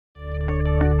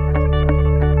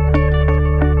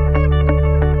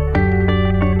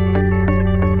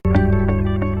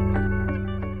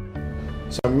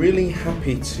really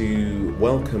happy to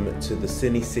welcome to the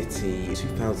CineCity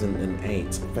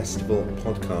 2008 Festival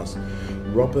podcast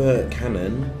Robert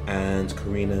Cannan and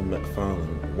Corinna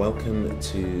McFarlane. Welcome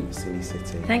to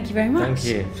CineCity. Thank you very much. Thank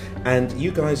you. And you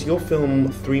guys, your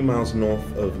film 3 miles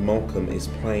north of Molkom is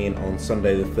playing on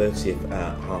Sunday the 30th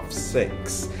at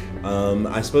 6:30.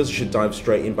 I suppose I should dive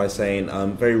straight in by saying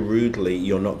very rudely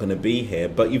you're not going to be here,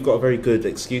 but you've got a very good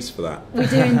excuse for that. We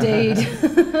do indeed.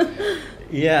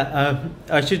 Yeah,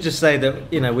 I should just say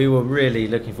that, we were really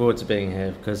looking forward to being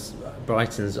here because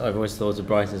I've always thought of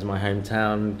Brighton as my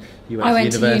hometown. I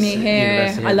went to uni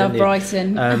here. I love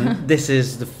Brighton. This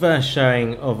is the first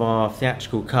showing of our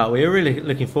theatrical cut. We were really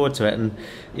looking forward to it, and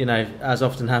as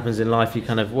often happens in life, you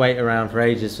kind of wait around for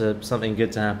ages for something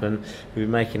good to happen. We've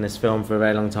been making this film for a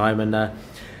very long time, and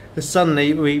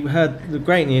suddenly we heard the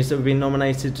great news that we've been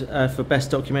nominated for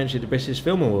Best Documentary at the British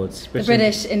Film Awards. The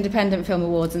British Independent Film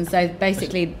Awards, and so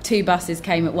basically 2 buses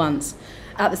came at once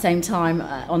at the same time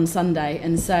on Sunday,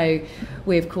 and so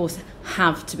we of course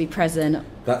have to be present.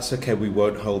 That's okay, we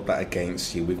won't hold that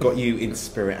against you. We've got you in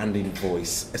spirit and in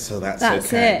voice, so that's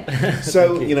okay. It.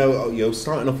 So, you're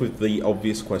starting off with the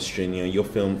obvious question, your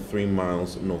film 3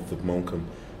 miles north of Molkom.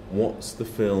 What's the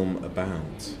film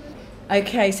about?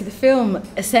 Okay, so the film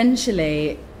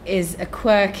essentially is a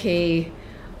quirky,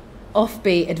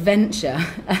 offbeat adventure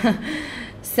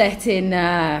set in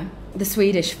the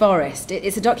Swedish forest.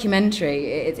 It's a documentary,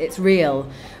 it's real.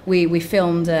 We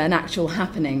filmed an actual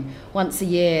happening. Once a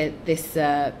year, this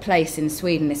place in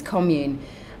Sweden, this commune,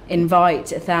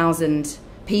 invite 1,000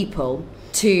 people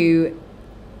to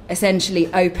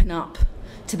essentially open up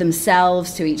to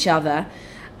themselves, to each other,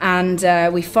 and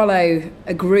we follow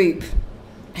a group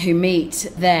who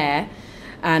meet there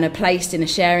and are placed in a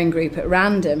sharing group at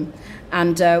random,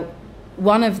 and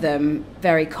one of them,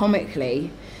 very comically,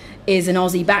 is an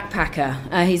Aussie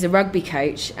backpacker. He's a rugby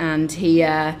coach, and he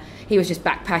was just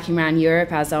backpacking around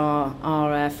Europe as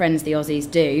our friends the Aussies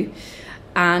do,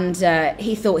 and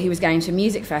he thought he was going to a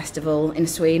music festival in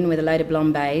Sweden with a load of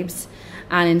blonde babes,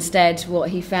 and instead what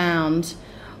he found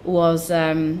was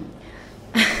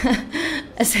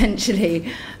essentially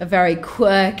a very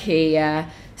quirky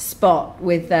spot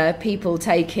with people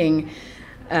taking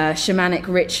shamanic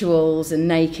rituals and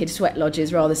naked sweat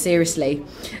lodges rather seriously,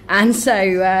 and so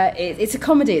it's a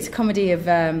comedy. It's a comedy of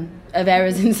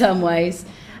errors in some ways,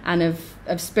 and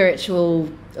of spiritual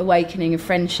awakening, of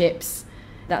friendships.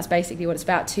 That's basically what it's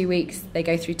about. 2 weeks. They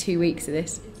go through 2 weeks of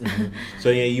this. Mm-hmm.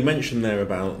 So you mentioned there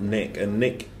about Nick, and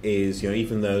Nick is,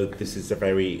 even though this is a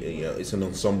very, it's an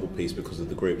ensemble piece because of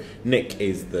the group, Nick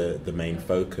is the main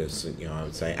focus, I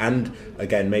would say. And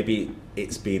again, maybe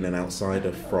it's being an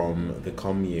outsider from the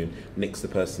commune. Nick's the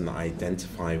person that I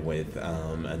identify with,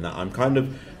 and that I'm kind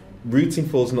of rooting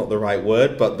for is not the right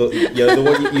word, but the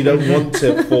one you don't want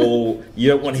to fall, you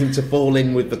don't want him to fall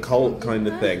in with the cult kind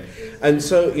of thing. And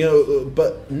so,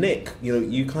 but Nick,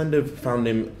 you kind of found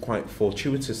him quite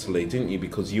fortuitously, didn't you?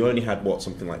 Because you only had,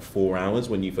 something like 4 hours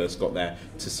when you first got there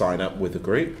to sign up with the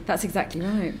group? That's exactly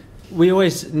right. We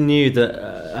always knew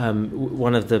that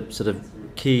one of the sort of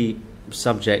key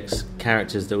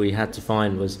characters that we had to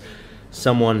find was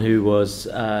someone who was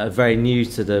very new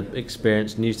to the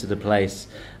experience, new to the place,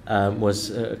 was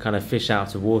a kind of fish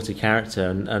out of water character,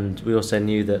 and we also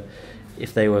knew that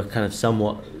if they were kind of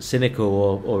somewhat cynical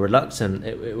or reluctant,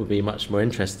 it would be much more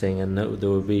interesting, and there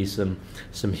would be some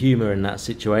humour in that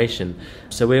situation.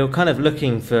 So we were kind of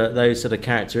looking for those sort of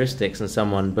characteristics in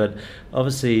someone, but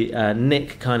obviously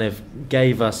Nick kind of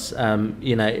gave us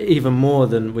even more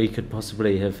than we could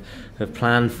possibly have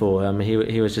planned for.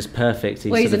 He was just perfect.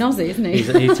 He's an Aussie, isn't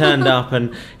he? He turned up,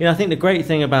 and I think the great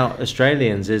thing about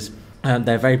Australians is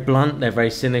they're very blunt, they're very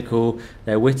cynical,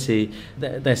 they're witty,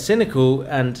 they're cynical,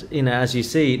 and as you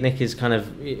see, Nick is kind of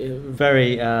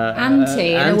very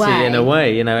anti in a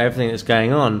way, everything that's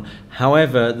going on.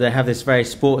 However, they have this very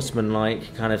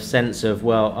sportsmanlike kind of sense of,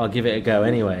 well, I'll give it a go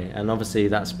anyway, and obviously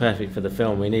that's perfect for the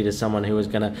film. We needed someone who was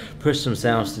going to push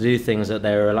themselves to do things that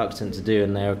they were reluctant to do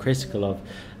and they were critical of.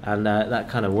 And that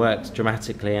kind of worked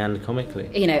dramatically and comically.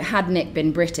 Had Nick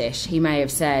been British, he may have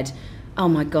said, oh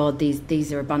my God,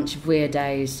 these are a bunch of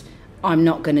weirdos, I'm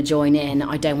not going to join in,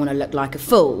 I don't want to look like a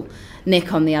fool.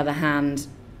 Nick, on the other hand,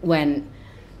 went,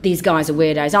 these guys are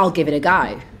weirdos, I'll give it a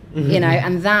go. Mm-hmm.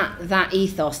 And that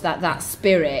ethos, that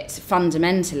spirit,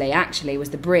 fundamentally actually was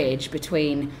the bridge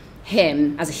between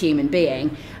him as a human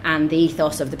being and the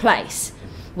ethos of the place,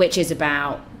 which is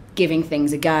about giving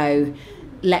things a go,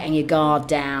 letting your guard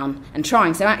down and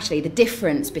trying. So actually the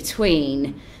difference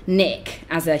between Nick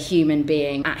as a human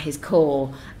being at his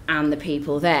core and the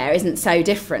people there isn't so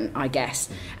different, I guess.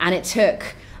 And it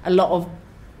took a lot of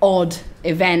odd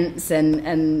events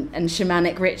and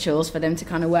shamanic rituals for them to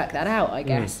kind of work that out, I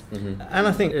guess. Mm-hmm. And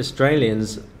I think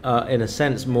Australians are, in a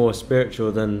sense, more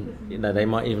spiritual than they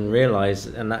might even realise,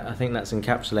 and I think that's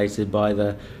encapsulated by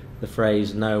the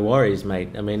phrase "no worries, mate."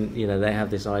 I mean, they have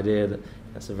this idea that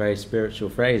that's a very spiritual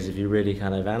phrase if you really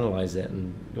kind of analyse it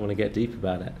and you want to get deep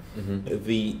about it. Mm-hmm.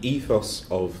 The ethos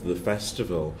of the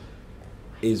festival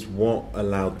is what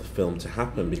allowed the film to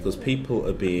happen, because people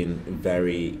are being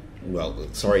very,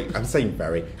 I'm saying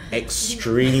very,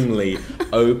 extremely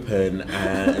open,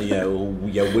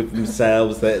 with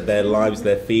themselves, their lives,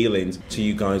 their feelings to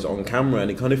you guys on camera,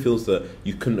 and it kind of feels that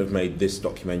you couldn't have made this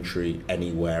documentary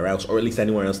anywhere else, or at least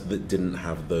anywhere else that didn't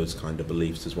have those kind of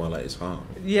beliefs as well at its heart.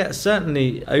 Yeah,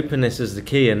 certainly openness is the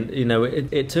key, and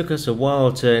it took us a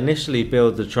while to initially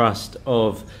build the trust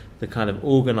of the kind of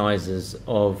organisers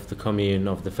of the commune,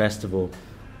 of the festival.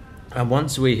 And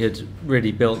once we had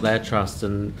really built their trust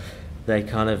and they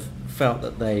kind of felt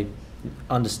that they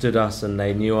understood us and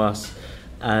they knew us,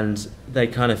 and they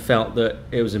kind of felt that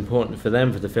it was important for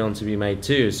them for the film to be made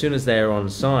too, as soon as they were on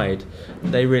side,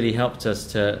 they really helped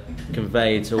us to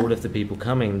convey to all of the people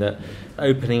coming that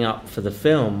opening up for the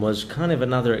film was kind of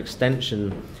another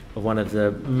extension of one of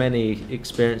the many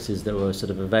experiences that were sort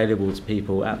of available to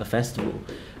people at the festival.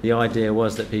 The idea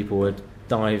was that people would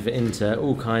dive into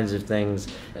all kinds of things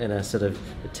in a sort of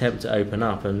attempt to open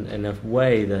up, and in a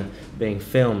way that being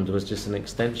filmed was just an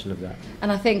extension of that.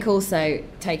 And I think also,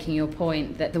 taking your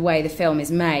point, that the way the film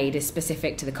is made is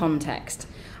specific to the context.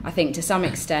 I think to some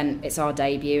extent it's our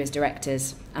debut as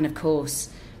directors, and of course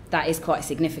that is quite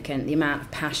significant, the amount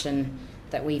of passion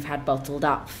that we've had bottled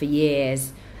up for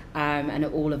years, and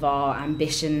all of our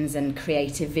ambitions and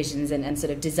creative visions and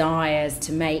sort of desires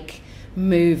to make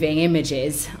moving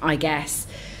images, I guess,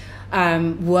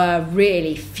 were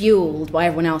really fueled by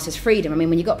everyone else's freedom. I mean,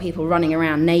 when you've got people running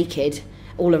around naked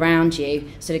all around you,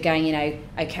 sort of going,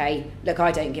 okay, look,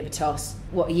 I don't give a toss,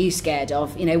 what are you scared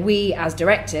of? We as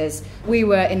directors, we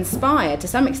were inspired to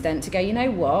some extent to go, you know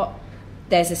what,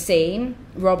 there's a scene,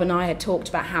 Rob and I had talked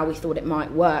about how we thought it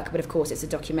might work, but of course it's a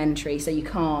documentary, so you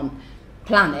can't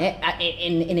plan it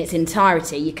in its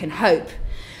entirety, you can hope.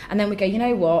 And then we go, you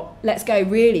know what, let's go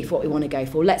really for what we want to go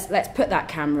for. Let's put that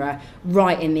camera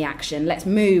right in the action. Let's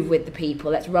move with the people.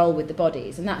 Let's roll with the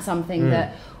bodies. And that's something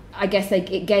that I guess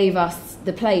it gave us,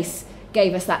 the place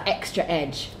gave us that extra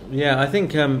edge. Yeah, I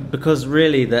think because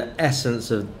really the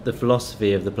essence of the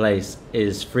philosophy of the place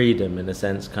is freedom, in a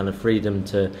sense, kind of freedom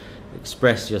to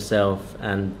express yourself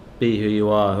and be who you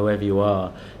are, whoever you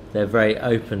are. They're very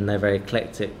open, they're very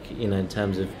eclectic, in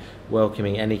terms of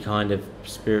welcoming any kind of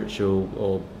spiritual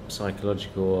or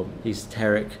psychological or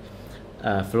esoteric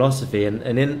philosophy, and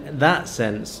in that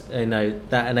sense,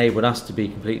 that enabled us to be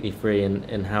completely free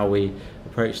in how we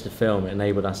approach the film. It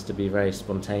enabled us to be very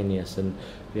spontaneous, and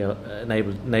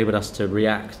enabled us to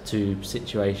react to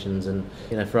situations, and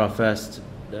for our first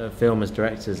film as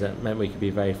directors, that meant we could be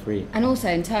very free. And also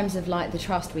in terms of the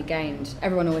trust we gained,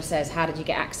 everyone always says, how did you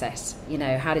get access?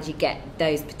 How did you get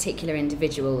those particular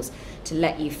individuals to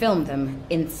let you film them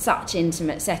in such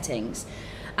intimate settings?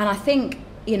 And I think,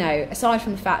 aside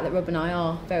from the fact that Rob and I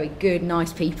are very good,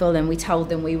 nice people, and we told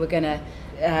them we were going to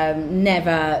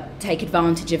never take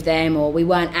advantage of them, or we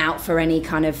weren't out for any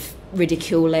kind of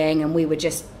ridiculing, and we were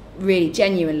just really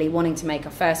genuinely wanting to make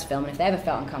our first film, and if they ever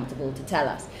felt uncomfortable, to tell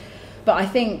us. But I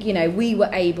think, we were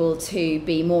able to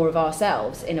be more of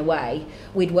ourselves in a way.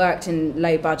 We'd worked in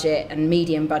low budget and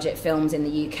medium budget films in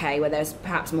the UK where there's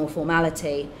perhaps more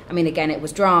formality. I mean, again, it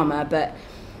was drama, but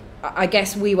I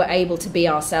guess we were able to be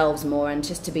ourselves more and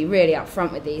just to be really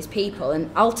upfront with these people.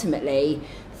 And ultimately,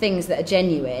 things that are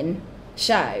genuine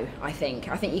show, I think.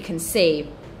 I think you can see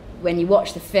when you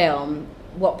watch the film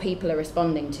what people are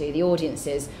responding to, the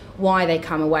audiences, why they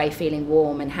come away feeling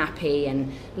warm and happy and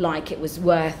like it was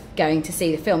worth going to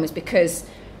see the film, is because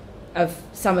of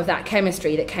some of that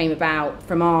chemistry that came about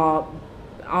from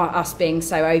us being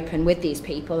so open with these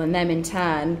people, and them in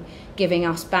turn giving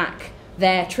us back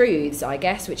their truths, I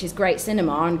guess, which is great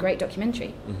cinema and great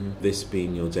documentary. Mm-hmm. This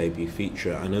being your debut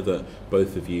feature, I know that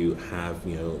both of you have,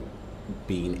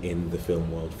 been in the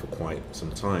film world for quite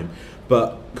some time,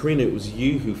 but Corinna, it was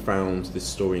you who found this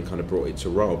story and kind of brought it to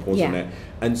Rob, wasn't it?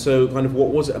 And so kind of what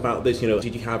was it about this,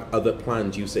 did you have other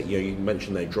plans? You said, you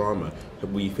mentioned their drama.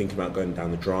 Were you thinking about going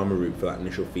down the drama route for that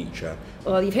initial feature?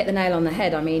 Well, you've hit the nail on the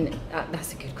head. I mean,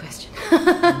 that's a good question.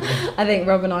 I think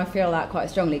Rob and I feel that quite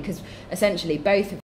strongly, because essentially both of